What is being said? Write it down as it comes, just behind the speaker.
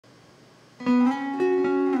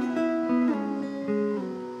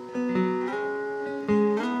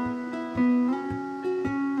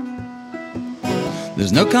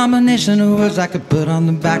There's no combination of words I could put on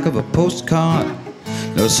the back of a postcard.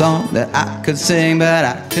 No song that I could sing, but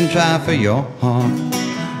I can try for your heart.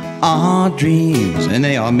 Our dreams, and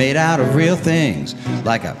they are made out of real things,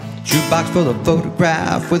 like a jukebox full of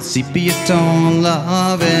photographs with sepia tone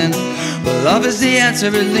loving. But love is the answer,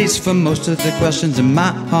 at least for most of the questions in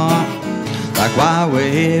my heart. Like why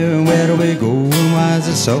we're here and where do we go and why is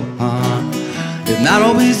it so hard? It's not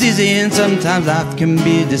always easy and sometimes life can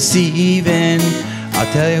be deceiving.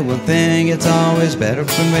 I'll tell you one thing, it's always better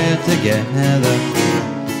when we're together.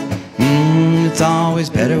 It's always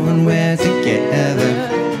better when we're together.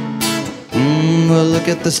 We'll look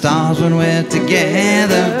at the stars when we're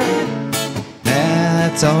together.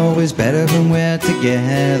 Yeah, it's always better when we're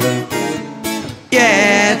together.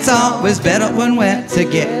 Yeah, it's always better when we're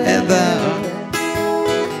together.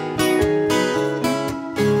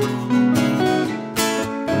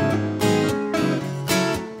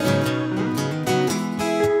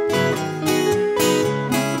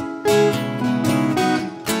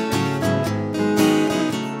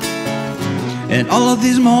 And all of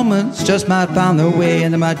these moments just might find their way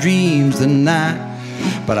into my dreams tonight.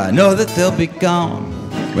 But I know that they'll be gone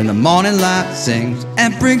when the morning light sings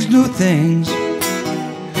and brings new things.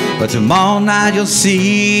 But tomorrow night you'll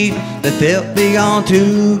see that they'll be gone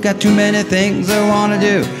too. Got too many things I wanna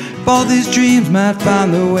do. If all these dreams might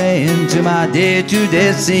find their way into my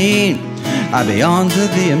day-to-day scene, I'd be under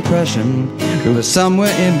the impression we were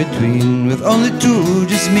somewhere in between, with only two,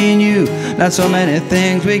 just me and you. Not so many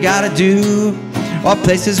things we gotta do, or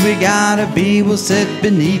places we gotta be. We'll sit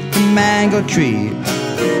beneath the mango tree.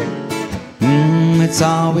 It's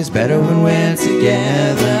always better when we're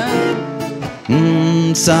together.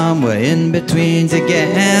 Somewhere in between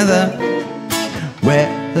together.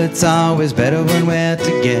 Well, it's always better when we're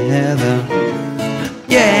together.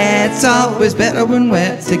 Yeah, it's always better when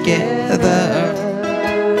we're together.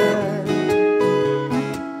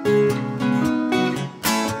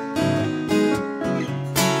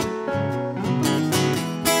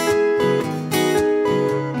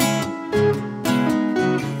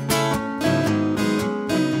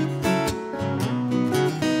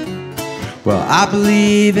 Well, I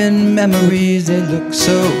believe in memories, they look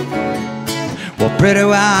so pretty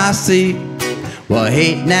where I sleep. Well,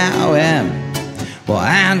 hate now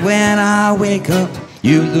and when I wake up,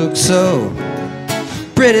 you look so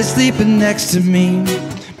pretty sleeping next to me.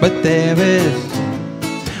 But there is,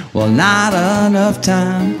 not enough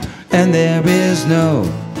time, and there is no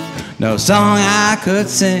song I could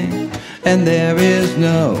sing, and there is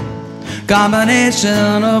no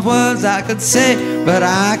combination of words I could say, but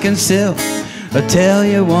I can still tell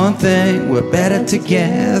you one thing, we're better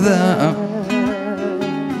together.